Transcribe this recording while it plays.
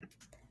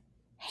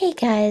Hey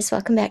guys,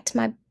 welcome back to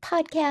my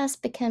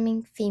podcast,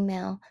 Becoming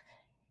Female.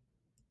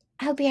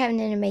 I hope you're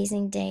having an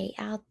amazing day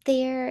out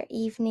there,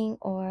 evening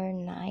or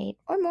night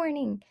or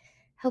morning.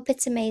 Hope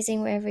it's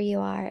amazing wherever you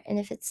are, and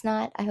if it's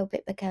not, I hope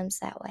it becomes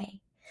that way.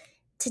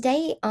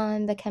 Today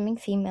on Becoming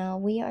Female,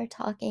 we are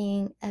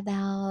talking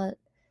about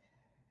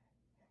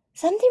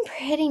something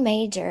pretty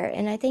major,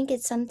 and I think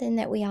it's something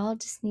that we all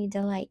just need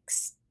to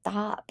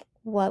stop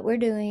what we're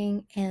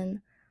doing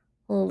and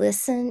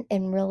listen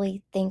and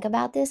really think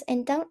about this,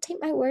 and don't take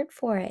my word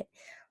for it.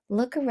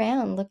 Look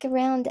around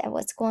at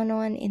what's going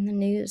on in the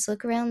news,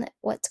 look around at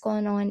what's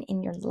going on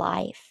in your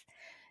life.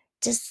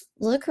 Just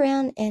look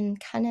around and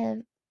kind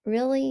of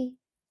really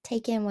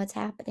take in what's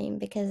happening,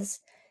 because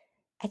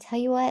I tell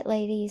you what,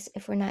 ladies,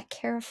 if we're not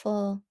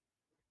careful,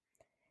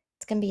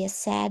 it's going to be a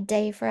sad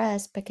day for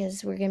us,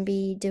 because we're going to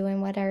be doing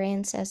what our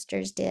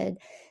ancestors did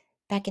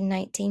back in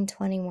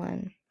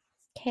 1921.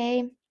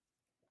 Okay?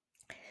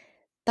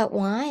 But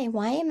why?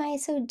 Why am I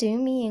so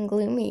doomy and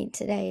gloomy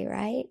today,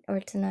 right? Or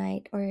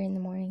tonight, or in the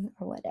morning,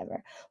 or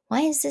whatever?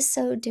 Why is this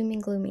so doom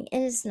and gloomy?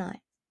 It is not.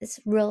 It's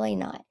really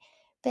not.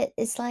 But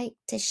it's like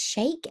to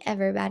shake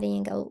everybody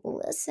and go,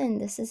 listen,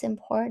 this is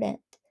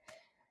important.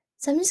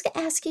 So I'm just going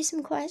to ask you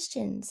some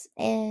questions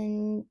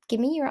and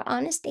give me your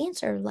honest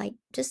answer. Like,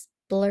 just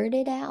blurt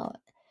it out.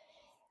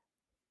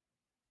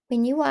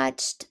 When you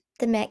watched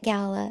the Met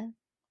Gala,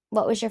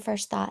 what was your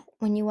first thought?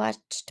 When you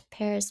watched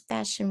Paris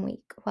Fashion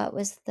Week, what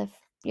was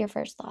your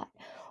first thought?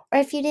 Or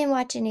if you didn't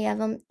watch any of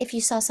them, if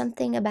you saw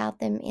something about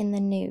them in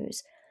the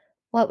news,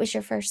 what was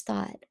your first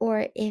thought?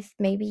 Or if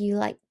maybe you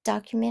like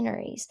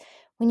documentaries,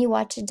 when you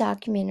watch a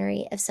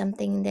documentary of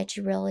something that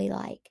you really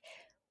like,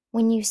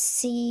 when you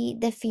see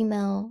the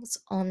females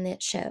on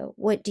that show,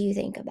 what do you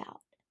think about?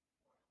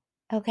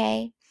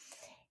 Okay?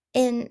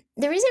 And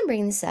the reason I'm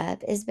bringing this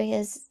up is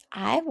because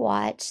I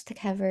watched the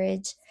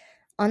coverage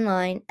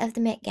online of the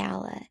Met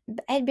Gala.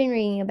 I'd been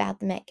reading about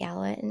the Met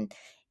Gala, and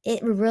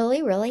it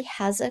really, really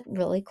has a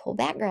really cool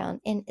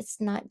background. And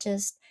it's not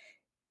just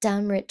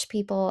dumb rich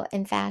people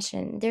and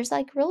fashion. There's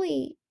a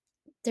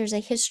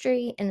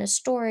history and a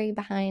story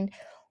behind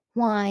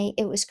why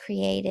it was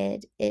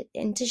created,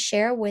 and to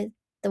share with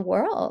the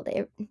world.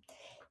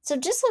 So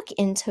just look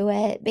into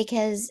it,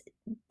 because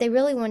they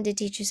really wanted to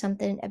teach you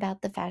something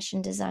about the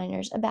fashion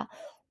designers, about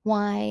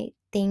why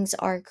things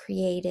are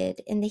created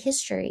in the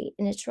history,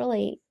 and it's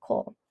really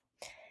cool.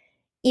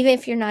 Even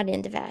if you're not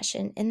into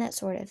fashion and that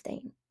sort of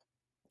thing.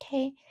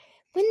 Okay.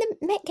 When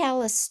the Met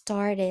Gala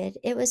started,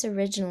 it was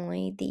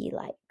originally the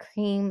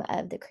cream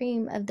of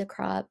the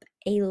crop,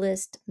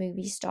 A-list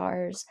movie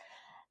stars.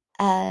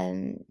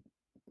 Um,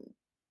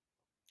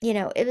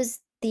 it was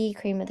the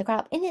cream of the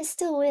crop, and it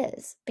still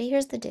is. But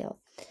here's the deal.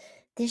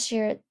 This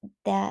year,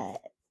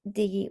 that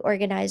the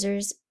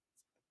organizers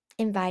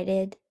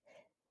invited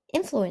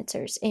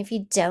influencers. And if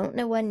you don't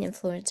know what an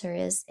influencer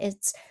is,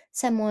 it's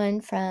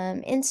someone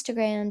from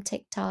Instagram,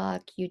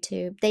 TikTok,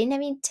 YouTube. They didn't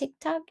have any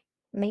TikTok.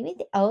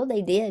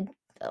 They did.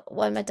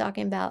 What am I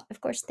talking about? Of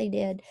course they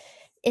did.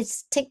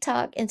 It's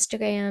TikTok,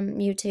 Instagram,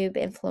 YouTube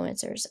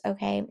influencers,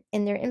 okay?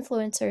 And they're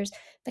influencers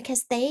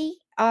because they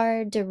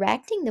are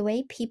directing the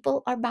way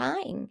people are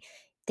buying.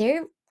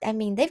 They've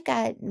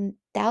got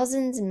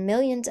thousands and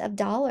millions of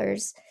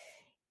dollars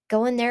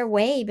going their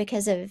way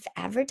because of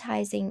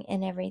advertising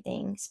and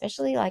everything,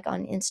 especially like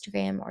on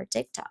Instagram or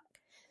TikTok.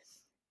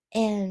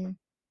 And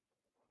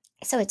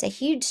so it's a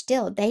huge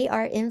deal. They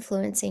are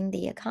influencing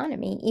the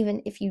economy,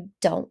 even if you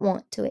don't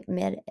want to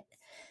admit it.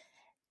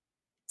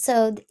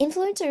 So the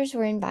influencers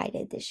were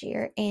invited this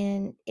year,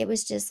 and it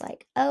was just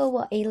like, oh,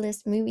 well,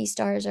 A-list movie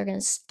stars are going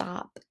to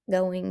stop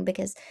going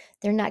because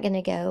they're not going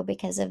to go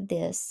because of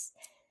this.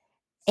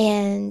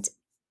 And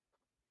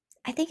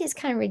I think it's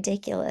kind of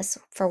ridiculous,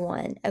 for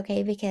one,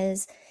 okay?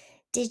 Because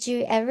did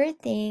you ever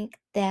think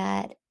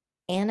that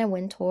Anna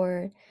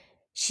Wintour,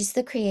 she's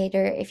the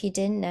creator, if you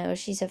didn't know,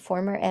 she's a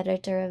former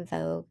editor of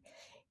Vogue.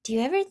 Do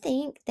you ever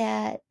think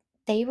that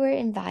the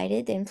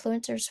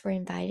influencers were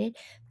invited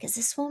because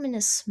this woman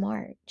is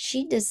smart?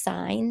 She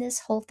designed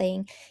this whole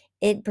thing.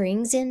 It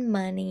brings in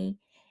money.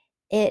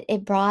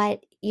 It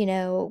brought,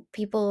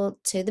 people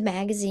to the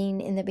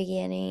magazine in the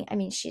beginning. I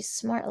mean, she's a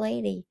smart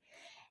lady,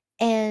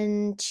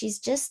 and she's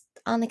just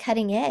on the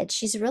cutting edge.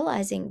 She's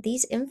realizing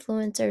these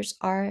influencers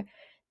are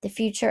the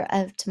future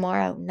of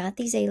tomorrow, not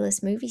these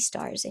A-list movie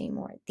stars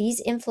anymore.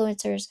 These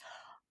influencers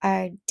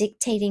are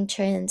dictating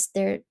trends.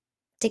 They're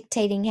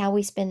dictating how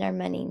we spend our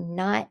money,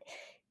 not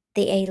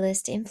the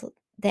A-list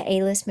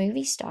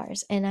movie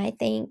stars. And I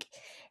think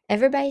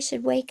everybody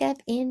should wake up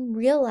and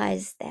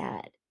realize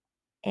that.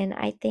 And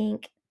I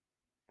think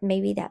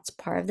maybe that's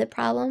part of the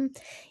problem,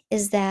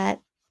 is that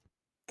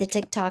the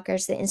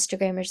TikTokers, the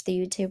Instagrammers, the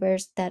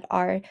YouTubers that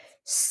are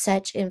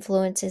such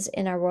influences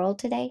in our world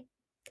today,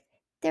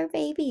 they're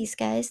babies,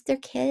 guys. They're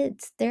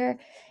kids.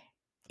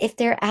 If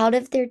they're out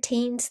of their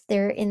teens,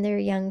 they're in their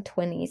young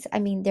 20s. I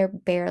mean, they're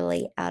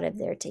barely out of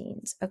their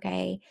teens,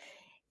 okay?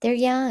 They're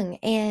young,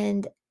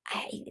 and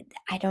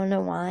I don't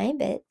know why,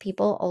 but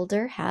people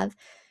older have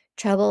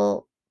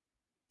trouble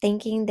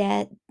thinking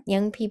that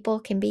young people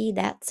can be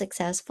that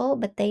successful,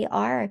 but they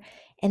are,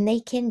 and they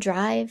can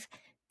drive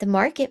the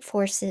market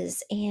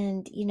forces.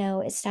 And,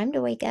 it's time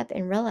to wake up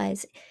and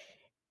realize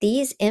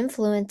these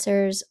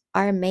influencers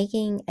are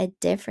making a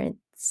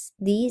difference.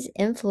 These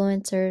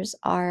influencers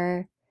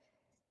are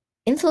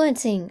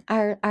influencing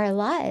our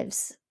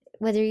lives,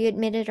 whether you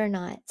admit it or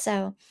not.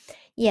 So,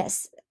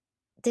 yes,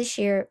 this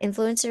year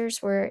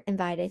influencers were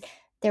invited.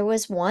 There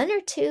was one or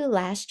two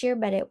last year,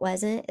 but it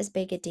wasn't as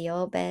big a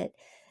deal. But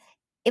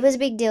it was a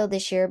big deal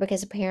this year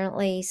because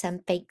apparently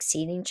some fake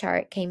seating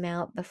chart came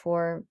out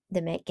before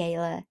the Met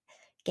Gala,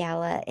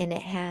 and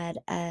it had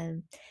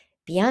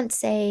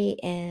Beyonce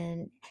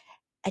and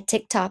a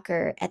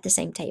TikToker at the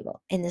same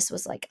table. And this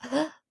was like,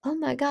 oh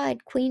my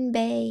God, Queen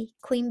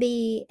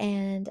Bee,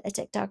 and a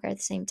TikToker at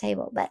the same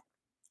table. But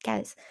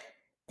guys,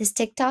 this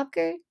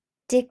TikToker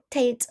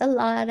dictates a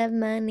lot of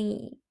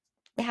money,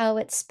 how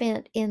it's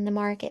spent in the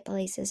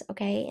marketplaces,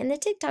 okay? And the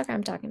TikToker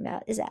I'm talking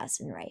about is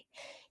Addison Rae.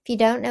 If you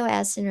don't know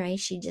Addison Rae,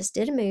 she just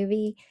did a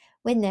movie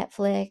with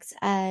Netflix.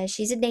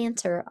 She's a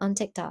dancer on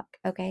TikTok,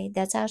 okay?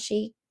 That's how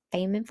she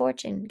fame and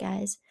fortune,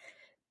 guys.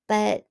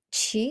 But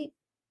she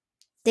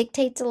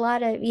dictates a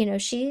lot of,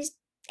 she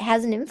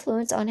has an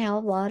influence on how a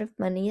lot of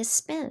money is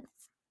spent.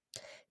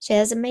 She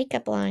has a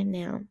makeup line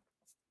now.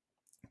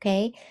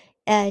 Okay.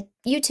 A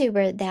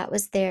YouTuber that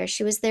was there,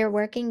 she was there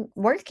working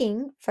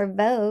for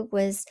Vogue,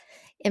 was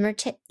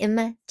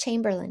Emma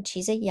Chamberlain.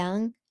 She's a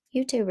young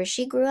YouTuber.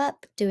 She grew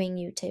up doing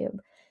YouTube.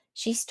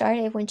 She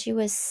started when she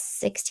was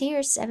 16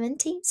 or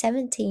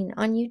 17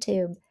 on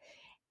YouTube.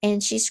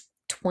 And she's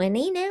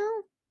 20 now,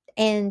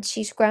 and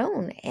she's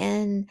grown,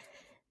 and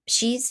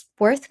she's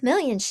worth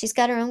millions. She's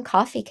got her own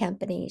coffee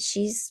company.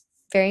 She's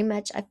very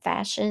much a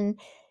fashion,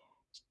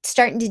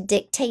 starting to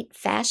dictate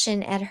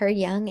fashion at her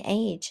young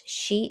age.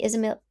 She is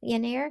a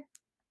millionaire.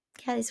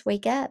 Guys,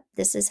 wake up.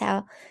 This is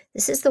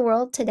the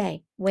world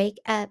today. Wake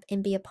up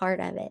and be a part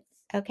of it.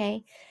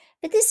 Okay.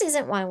 But this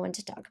isn't why I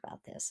wanted to talk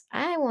about this.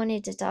 I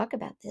wanted to talk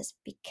about this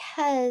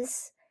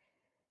because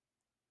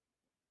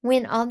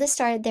when all this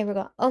started, they were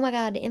going, oh my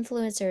God,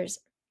 influencers,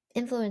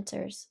 and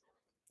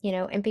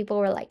people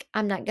were like,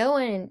 I'm not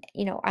going,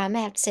 I'm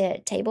gonna have to sit at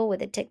a table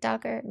with a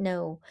TikToker.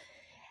 No.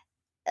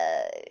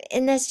 Uh,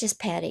 and that's just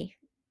petty.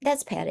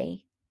 That's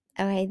petty.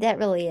 Okay, that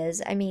really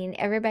is. I mean,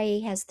 everybody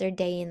has their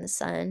day in the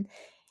sun.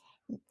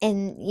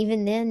 And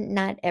even then,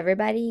 not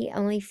everybody,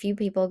 only few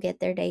people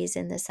get their days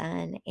in the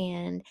sun.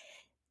 And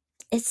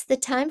it's the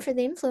time for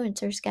the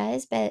influencers,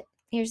 guys. But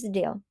here's the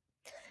deal.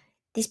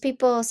 These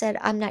people said,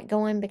 I'm not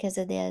going because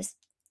of this.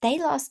 They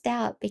lost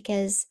out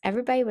because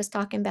everybody was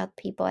talking about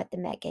the people at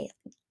the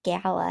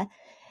Gala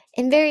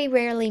and very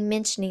rarely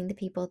mentioning the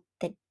people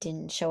that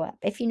didn't show up.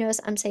 If you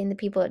notice, I'm saying the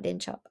people that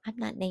didn't show up. I'm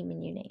not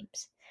naming you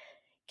names.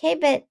 Okay,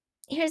 but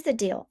here's the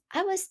deal.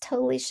 I was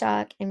totally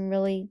shocked and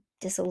really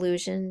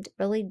disillusioned,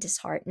 really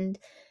disheartened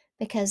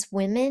because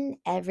women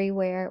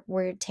everywhere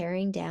were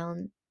tearing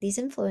down these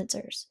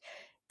influencers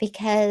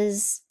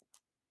because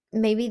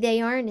maybe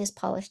they aren't as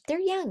polished. They're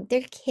young,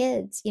 they're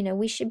kids.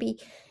 We should be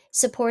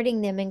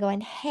supporting them and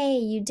going, hey,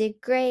 you did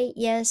great.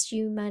 Yes,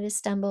 you might have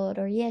stumbled,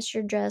 or yes,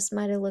 your dress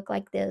might have looked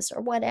like this,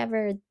 or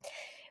whatever.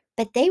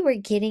 But they were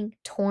getting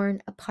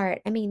torn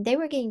apart. I mean, they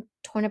were getting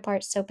torn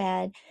apart so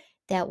bad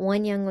that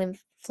one young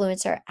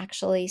influencer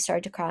actually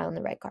started to cry on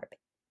the red carpet.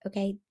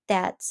 Okay,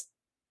 that's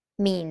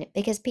mean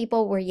because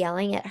people were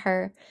yelling at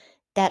her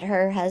that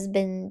her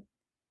husband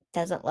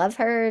doesn't love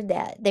her,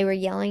 that they were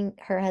yelling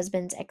her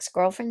husband's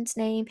ex-girlfriend's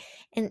name.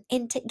 And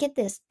to get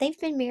this, they've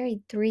been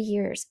married 3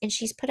 years, and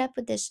she's put up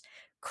with this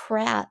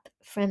crap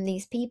from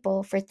these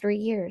people for 3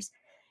 years.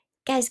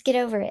 Guys, get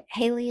over it.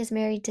 Haley is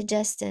married to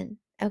Justin.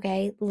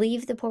 Okay,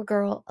 leave the poor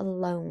girl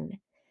alone.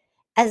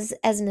 As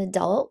an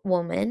adult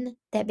woman,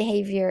 that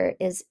behavior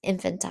is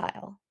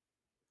infantile,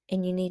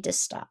 and you need to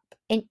stop.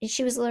 And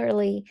she was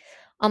literally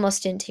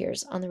almost in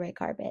tears on the red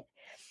carpet.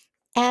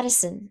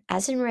 Addison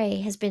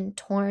Rae has been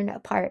torn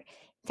apart.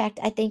 In fact,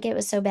 I think it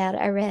was so bad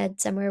I read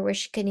somewhere where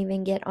she couldn't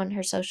even get on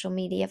her social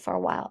media for a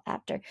while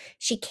after.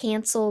 She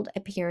canceled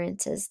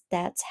appearances.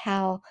 That's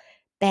how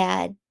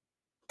bad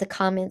the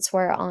comments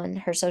were on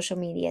her social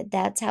media.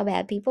 That's how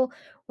bad people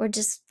were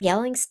just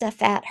yelling stuff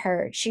at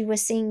her. She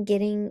was seen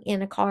getting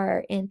in a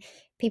car and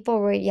people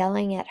were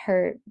yelling at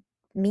her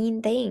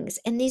mean things.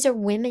 And these are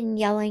women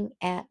yelling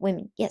at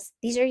women. Yes,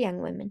 these are young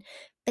women,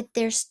 but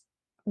there's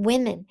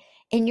women,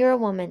 and you're a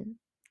woman,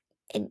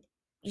 and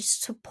you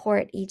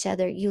support each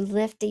other, you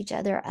lift each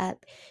other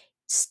up.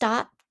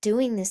 Stop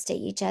doing this to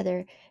each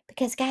other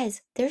because,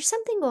 guys, there's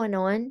something going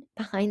on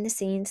behind the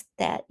scenes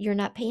that you're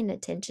not paying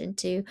attention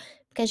to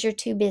because you're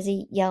too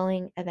busy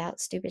yelling about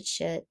stupid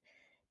shit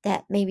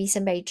that maybe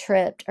somebody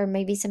tripped or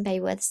maybe somebody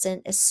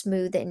wasn't as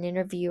smooth an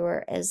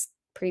interviewer as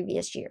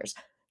previous years.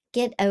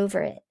 Get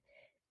over it.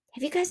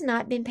 Have you guys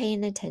not been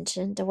paying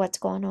attention to what's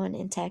going on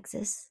in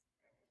Texas?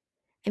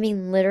 I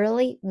mean,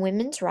 literally,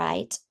 women's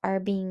rights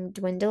are being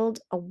dwindled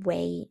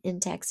away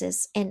in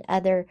Texas and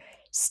other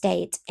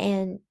states,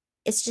 and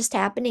it's just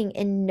happening,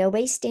 and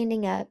nobody's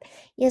standing up.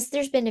 Yes,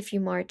 there's been a few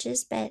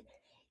marches, but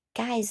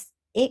guys,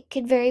 it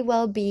could very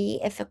well be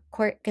if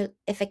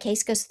if a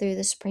case goes through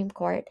the Supreme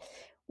Court,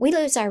 we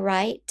lose our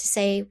right to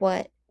say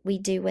what we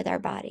do with our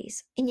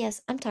bodies. And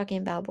yes, I'm talking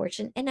about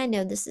abortion, and I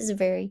know this is a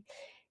very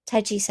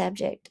touchy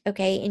subject,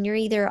 okay? And you're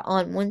either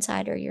on one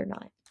side or you're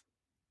not.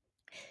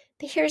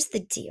 But here's the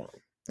deal,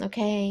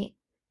 okay?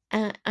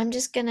 I'm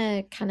just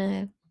gonna kind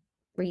of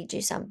read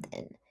you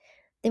something,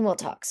 then we'll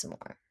talk some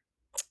more.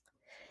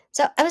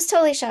 So I was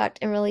totally shocked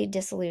and really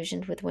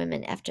disillusioned with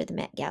women after the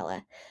Met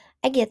Gala.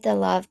 I get that a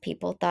lot of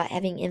people thought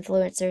having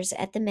influencers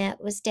at the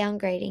Met was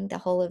downgrading the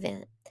whole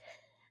event.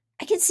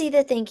 I can see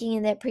the thinking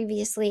in that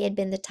previously had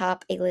been the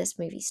top A-list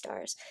movie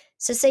stars.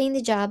 So saying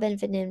the job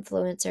of an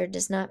influencer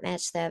does not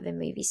match that of a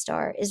movie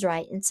star is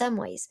right in some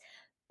ways.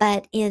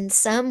 But in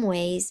some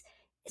ways,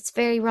 it's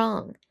very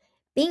wrong.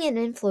 Being an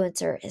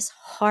influencer is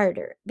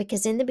harder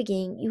because in the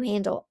beginning you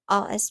handle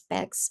all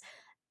aspects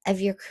of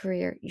your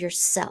career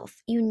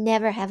yourself. You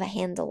never have a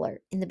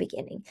handler in the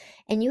beginning,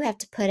 and you have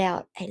to put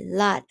out a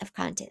lot of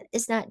content.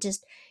 It's not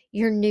just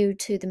you're new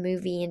to the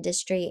movie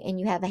industry and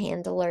you have a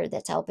handler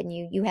that's helping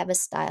you, you have a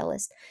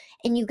stylist,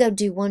 and you go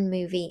do one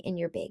movie and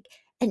you're big.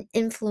 An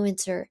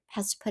influencer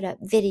has to put up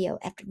video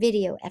after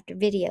video after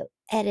video,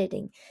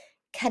 editing,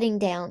 cutting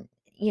down,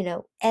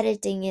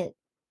 editing it,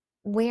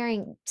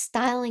 wearing,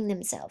 styling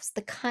themselves,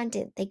 the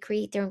content, they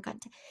create their own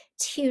content.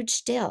 It's a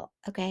huge deal,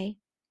 okay?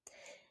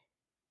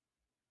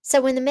 So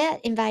when the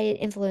Met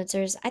invited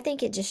influencers, I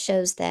think it just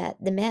shows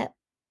that the Met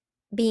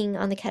being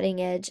on the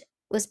cutting edge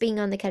was being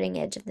on the cutting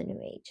edge of the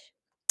new age.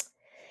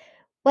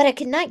 What I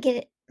could not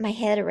get my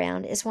head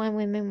around is why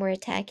women were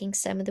attacking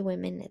some of the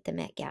women at the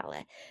Met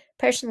Gala.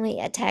 Personally,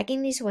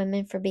 attacking these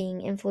women for being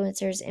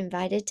influencers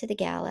invited to the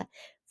gala,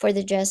 for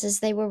the dresses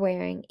they were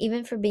wearing,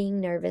 even for being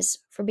nervous,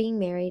 for being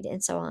married,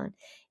 and so on.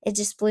 It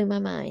just blew my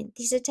mind.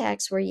 These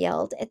attacks were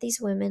yelled at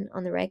these women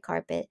on the red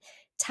carpet,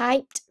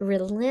 typed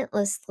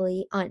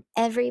relentlessly on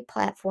every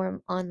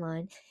platform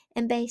online,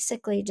 and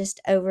basically just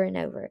over and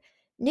over.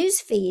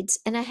 News feeds,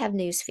 and I have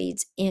news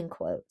feeds in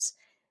quotes,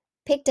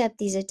 picked up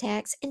these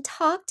attacks and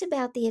talked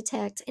about the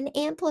attacks and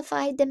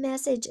amplified the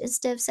message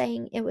instead of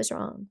saying it was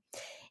wrong.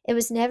 It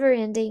was never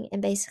ending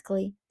and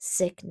basically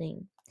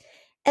sickening.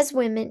 As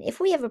women, if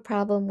we have a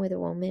problem with a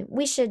woman,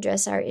 we should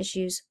address our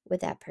issues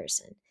with that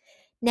person.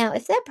 Now,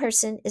 if that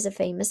person is a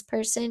famous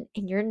person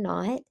and you're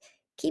not,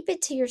 keep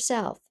it to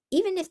yourself.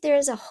 Even if there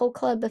is a whole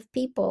club of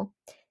people,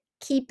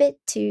 keep it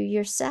to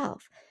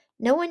yourself.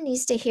 No one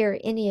needs to hear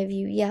any of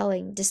you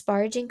yelling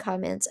disparaging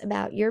comments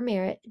about your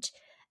marriage,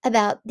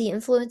 about the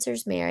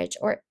influencer's marriage,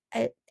 or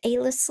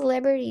A-list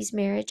celebrity's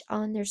marriage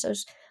on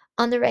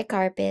on the red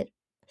carpet.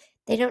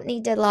 They don't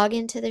need to log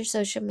into their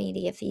social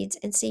media feeds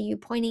and see you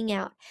pointing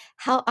out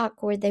how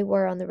awkward they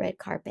were on the red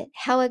carpet,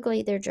 how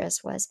ugly their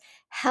dress was,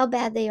 how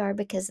bad they are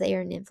because they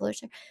are an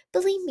influencer.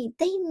 Believe me,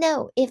 they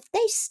know if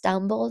they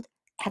stumbled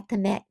at the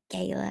Met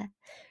Gala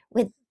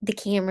with the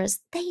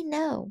cameras, they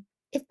know.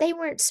 If they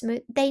weren't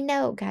smooth, they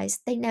know, guys,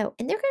 they know.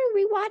 And they're going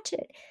to rewatch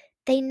it.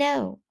 They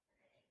know.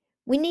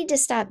 We need to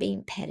stop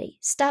being petty.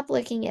 Stop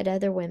looking at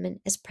other women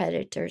as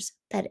predators,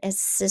 but as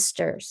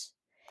sisters.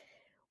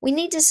 We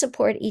need to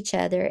support each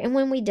other, and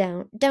when we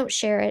don't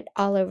share it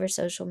all over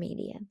social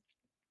media.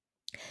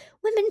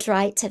 Women's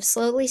rights have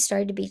slowly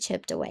started to be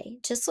chipped away.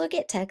 Just look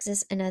at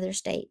Texas and other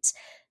states.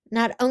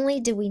 Not only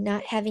do we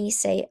not have any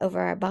say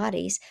over our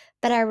bodies,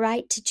 but our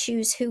right to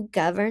choose who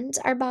governs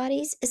our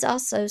bodies is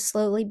also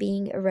slowly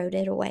being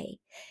eroded away.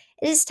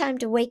 It is time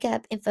to wake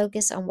up and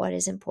focus on what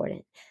is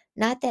important.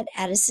 Not that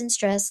Addison's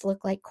dress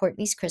looked like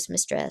Courtney's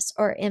Christmas dress,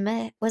 or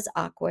Emma was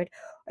awkward,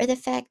 or the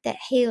fact that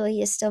Haley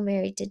is still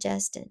married to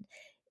Justin.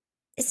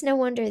 It's no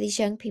wonder these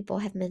young people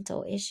have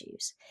mental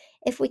issues.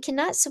 If we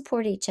cannot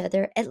support each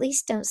other, at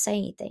least don't say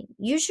anything.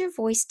 Use your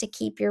voice to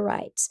keep your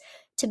rights,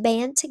 to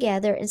band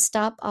together and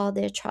stop all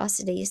the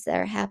atrocities that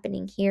are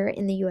happening here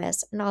in the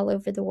US and all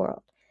over the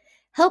world.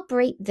 Help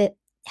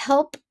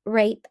help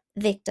rape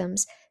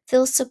victims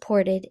feel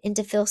supported and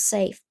to feel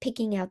safe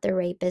picking out their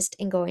rapist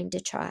and going to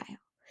trial.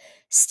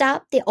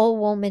 Stop the old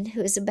woman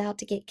who is about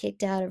to get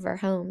kicked out of her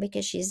home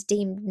because she is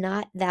deemed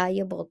not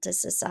valuable to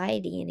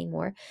society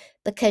anymore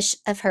because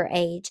of her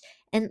age,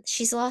 and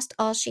she's lost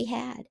all she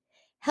had.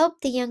 Help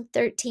the young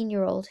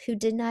 13-year-old who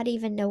did not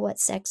even know what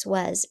sex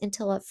was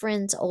until a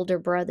friend's older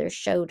brother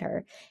showed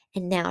her,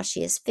 and now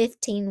she is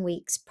 15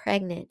 weeks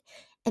pregnant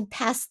and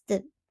past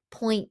the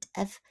point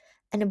of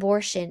an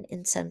abortion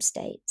in some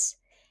states.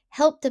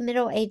 Help the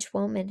middle aged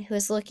woman who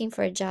is looking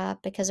for a job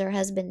because her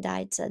husband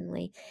died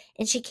suddenly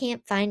and she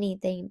can't find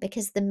anything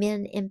because the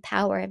men in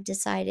power have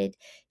decided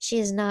she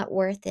is not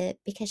worth it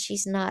because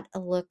she's not a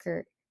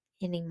looker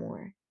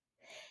anymore.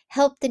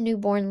 Help the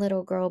newborn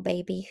little girl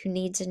baby who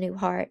needs a new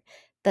heart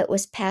but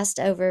was passed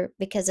over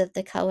because of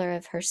the color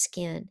of her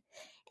skin.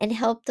 And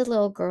help the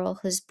little girl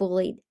who's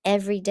bullied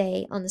every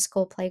day on the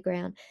school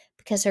playground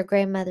because her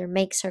grandmother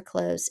makes her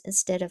clothes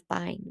instead of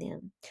buying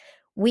them.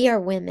 We are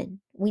women.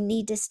 We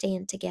need to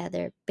stand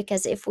together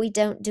because if we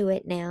don't do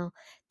it now,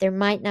 there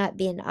might not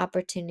be an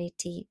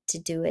opportunity to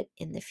do it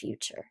in the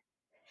future.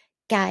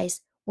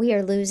 Guys, we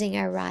are losing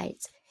our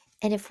rights.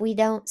 And if we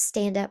don't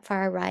stand up for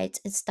our rights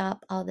and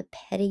stop all the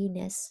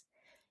pettiness,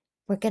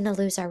 we're going to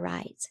lose our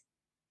rights.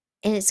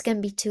 And it's going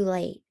to be too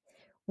late.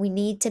 We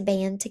need to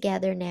band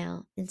together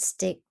now and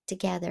stick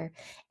together.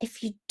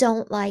 If you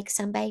don't like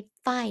somebody,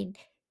 fine.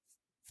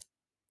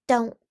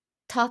 Don't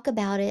talk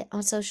about it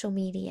on social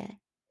media.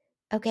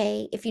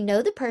 Okay? If you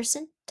know the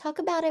person, talk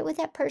about it with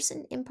that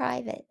person in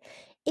private.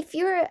 If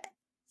you're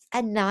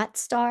a not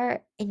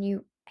star and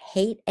you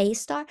hate a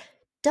star,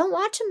 don't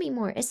watch them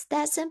anymore. It's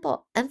that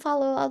simple.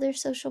 Unfollow all their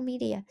social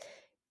media.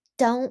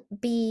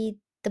 Don't be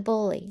the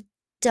bully.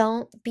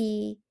 Don't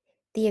be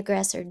the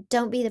aggressor.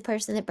 Don't be the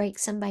person that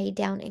breaks somebody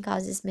down and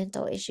causes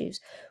mental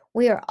issues.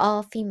 We are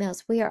all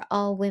females. We are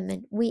all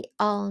women. We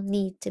all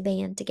need to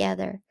band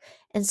together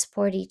and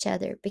support each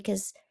other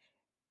because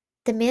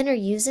the men are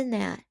using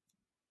that.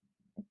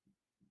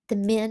 The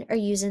men are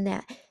using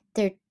that.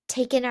 They're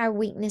taking our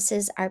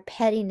weaknesses, our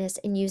pettiness,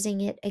 and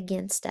using it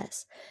against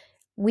us.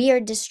 We are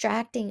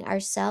distracting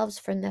ourselves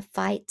from the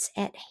fights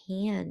at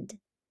hand.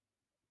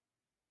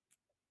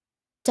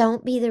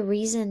 Don't be the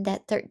reason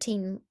that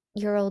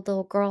 13-year-old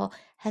little girl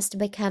has to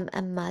become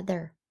a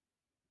mother.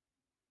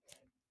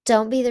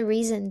 Don't be the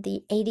reason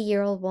the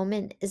 80-year-old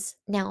woman is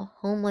now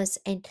homeless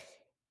and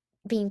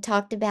being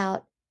talked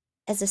about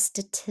as a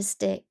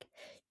statistic.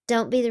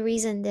 Don't be the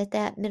reason that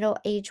that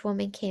middle-aged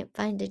woman can't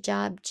find a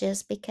job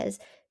just because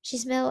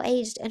she's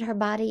middle-aged and her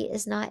body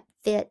is not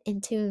fit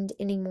and tuned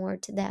anymore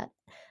to that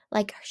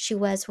like she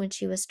was when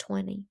she was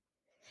 20.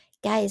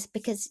 Guys,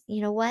 because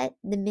you know what?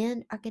 The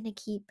men are going to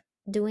keep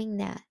doing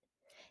that.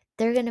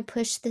 They're going to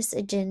push this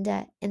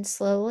agenda, and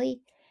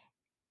slowly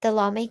the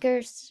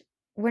lawmakers,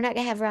 we're not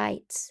going to have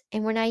rights,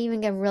 and we're not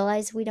even going to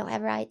realize we don't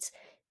have rights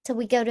till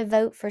we go to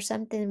vote for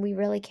something we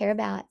really care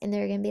about, and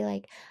they're going to be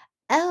like,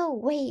 oh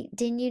wait,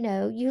 didn't you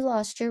know you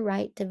lost your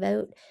right to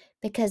vote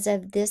because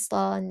of this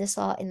law and this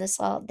law and this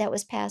law that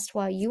was passed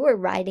while you were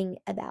writing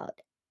about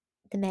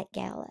the Met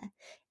Gala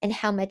and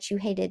how much you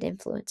hated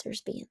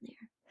influencers being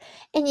there.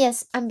 And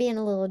yes, I'm being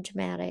a little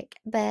dramatic,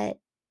 but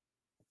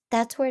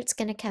that's where it's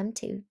going to come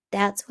to.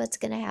 That's what's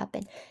going to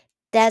happen.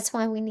 That's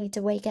why we need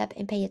to wake up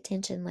and pay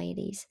attention,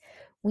 ladies.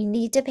 We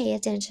need to pay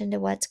attention to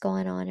what's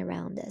going on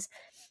around us.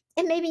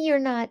 And maybe you're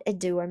not a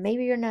doer.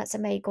 Maybe you're not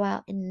somebody to go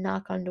out and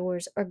knock on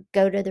doors or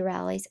go to the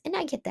rallies. And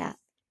I get that.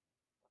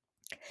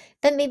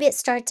 But maybe it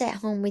starts at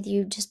home with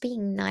you just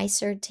being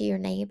nicer to your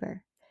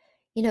neighbor.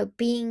 You know,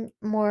 being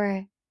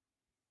more,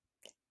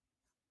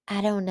 I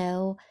don't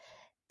know,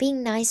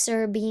 being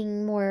nicer,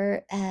 being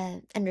more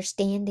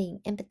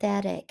understanding,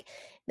 empathetic.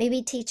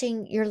 Maybe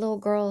teaching your little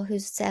girl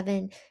who's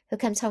 7, who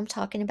comes home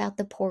talking about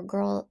the poor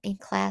girl in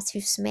class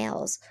who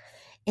smells,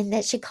 and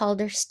that she called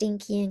her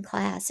stinky in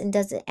class and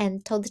doesn't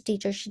and told the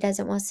teacher she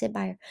doesn't want to sit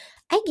by her.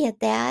 I get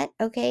that,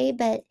 okay,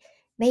 but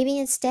maybe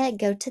instead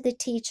go to the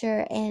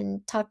teacher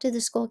and talk to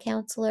the school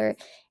counselor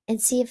and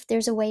see if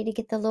there's a way to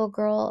get the little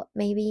girl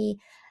maybe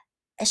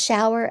a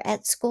shower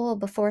at school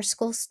before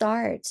school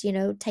starts, you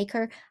know, take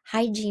her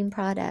hygiene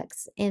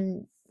products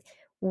and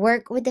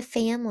work with the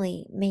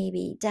family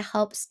maybe to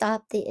help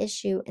stop the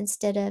issue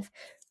instead of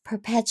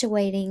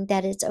perpetuating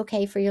that it's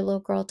okay for your little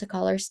girl to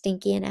call her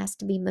stinky and ask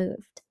to be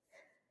moved.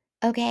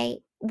 Okay?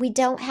 We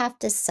don't have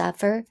to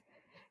suffer,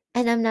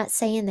 and I'm not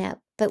saying that,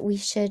 but we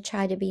should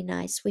try to be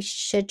nice. We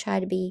should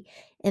try to be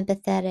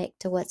empathetic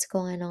to what's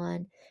going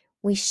on.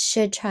 We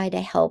should try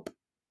to help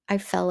our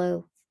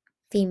fellow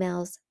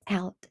females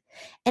out.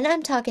 And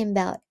I'm talking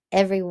about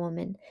every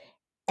woman,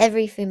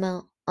 every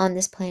female on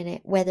this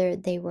planet, whether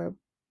they were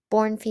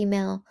born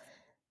female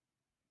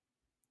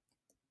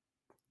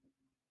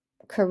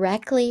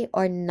correctly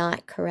or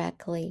not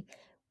correctly.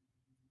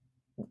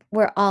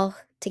 We're all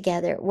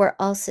together. We're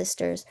all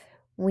sisters.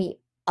 We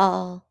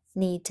all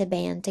need to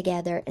band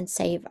together and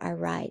save our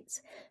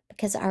rights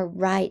because our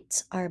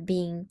rights are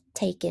being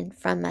taken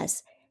from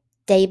us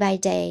day by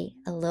day,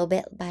 a little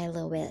bit by a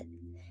little bit.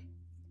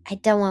 I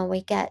don't want to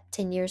wake up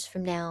 10 years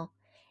from now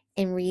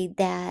and read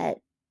that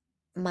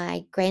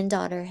my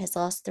granddaughter has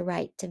lost the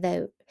right to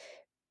vote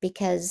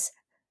because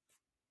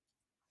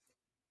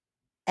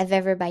of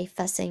everybody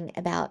fussing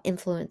about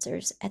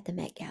influencers at the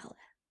Met Gala.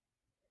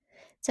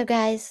 So,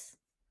 guys,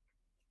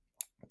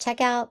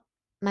 check out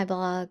my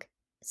blog,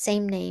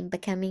 same name,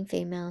 Becoming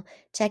Female.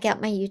 Check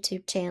out my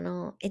YouTube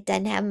channel. It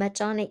doesn't have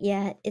much on it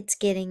yet, it's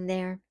getting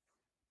there.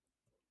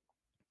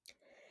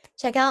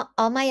 Check out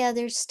all my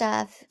other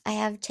stuff. I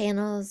have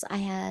channels, I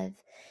have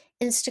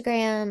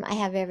Instagram, I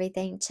have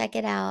everything. Check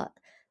it out.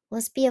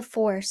 Let's be a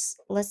force.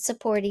 Let's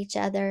support each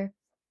other.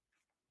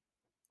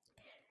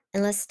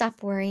 And let's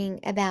stop worrying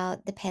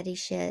about the petty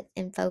shit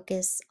and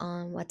focus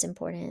on what's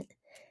important.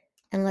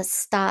 And let's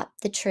stop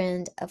the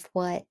trend of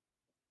what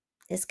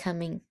is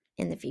coming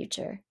in the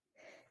future.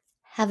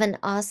 Have an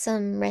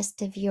awesome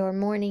rest of your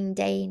morning,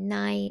 day,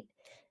 night.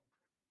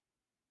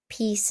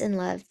 Peace and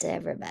love to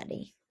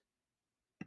everybody.